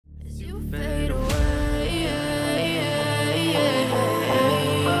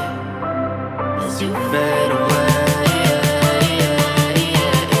as you fade away.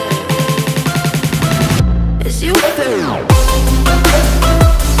 As you fade away.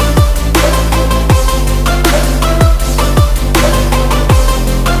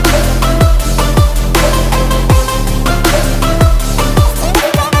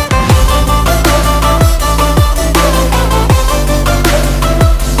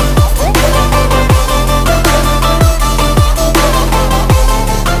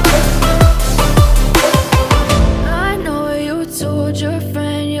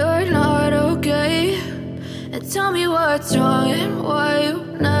 What's wrong and why you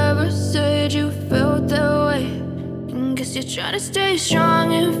never said you felt that way? And guess you're trying to stay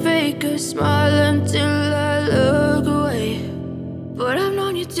strong and fake a smile until I look away. But I've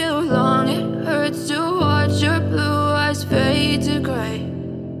known you too long, it hurts to watch your blue eyes fade to gray.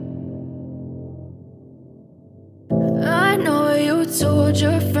 I know you told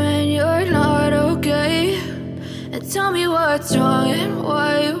your friend you're not okay, and tell me what's wrong and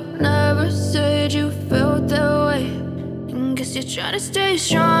why you never said you felt that way. Guess you're trying to stay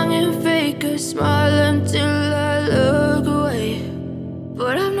strong and fake a smile until I look away.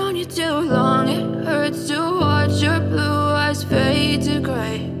 But I've known you too long, it hurts to watch your blue eyes fade to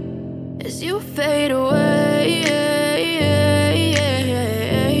gray. As you fade away,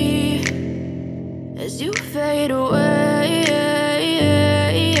 as you fade away.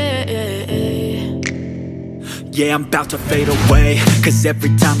 Yeah, I'm about to fade away, cause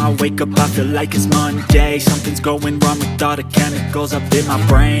every time I wake up I feel like it's Monday. Something's going wrong with all the chemicals up in my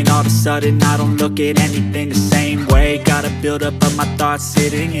brain. All of a sudden I don't look at anything the same way. Gotta build up of my thoughts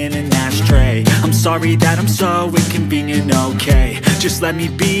sitting in an ashtray. I'm sorry that I'm so inconvenient, okay. Just let me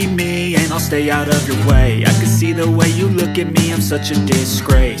be me and I'll stay out of your way. I can see the way you look at me, I'm such a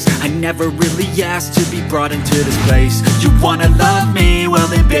disgrace. I never really asked to be brought into this place. You wanna love me? Well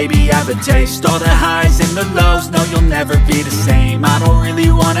then baby I have a taste. All the highs and the lows, no, you'll never be the same. I don't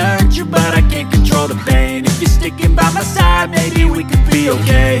really wanna hurt you, but I can't control the pain. If you're sticking by my side, maybe we could be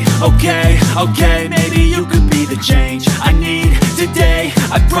okay. Okay, maybe you could be the change I need today.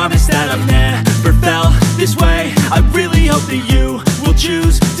 I promise that I've never felt this way. I really hope that you will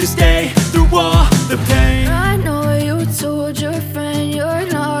choose to stay through all the pain. I know you told your friend you're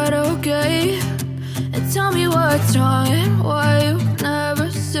not okay, and tell me what's wrong and why you never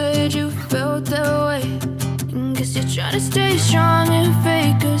said you felt that way. Guess you're trying to stay strong and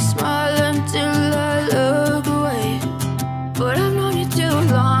fake a smile until I look away. But I've known you too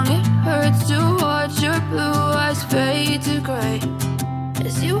long, it hurts to watch your blue eyes fade to gray.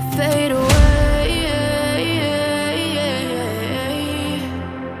 As you fade away,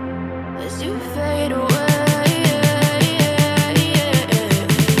 as you fade away,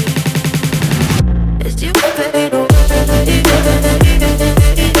 as you fade away.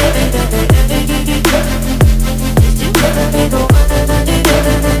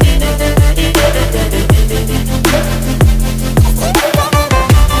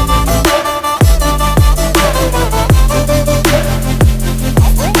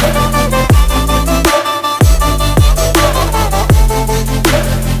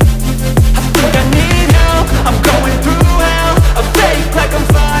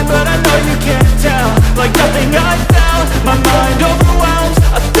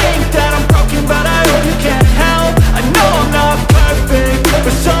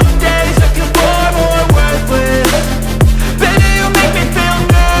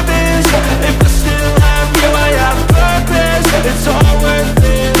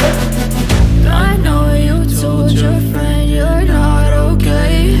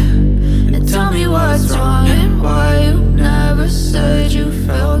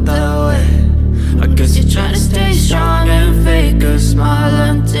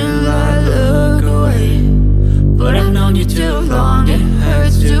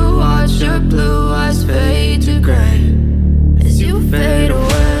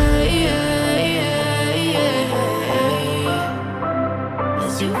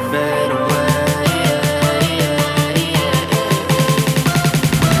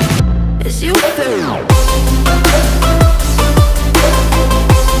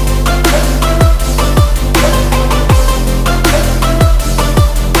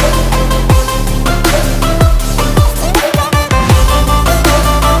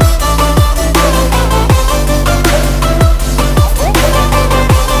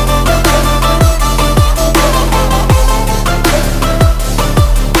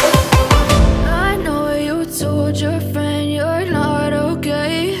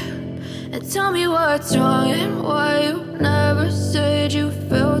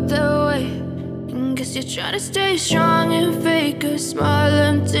 Guess you're trying to stay strong and fake a smile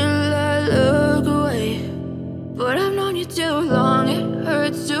until I look away. you too long.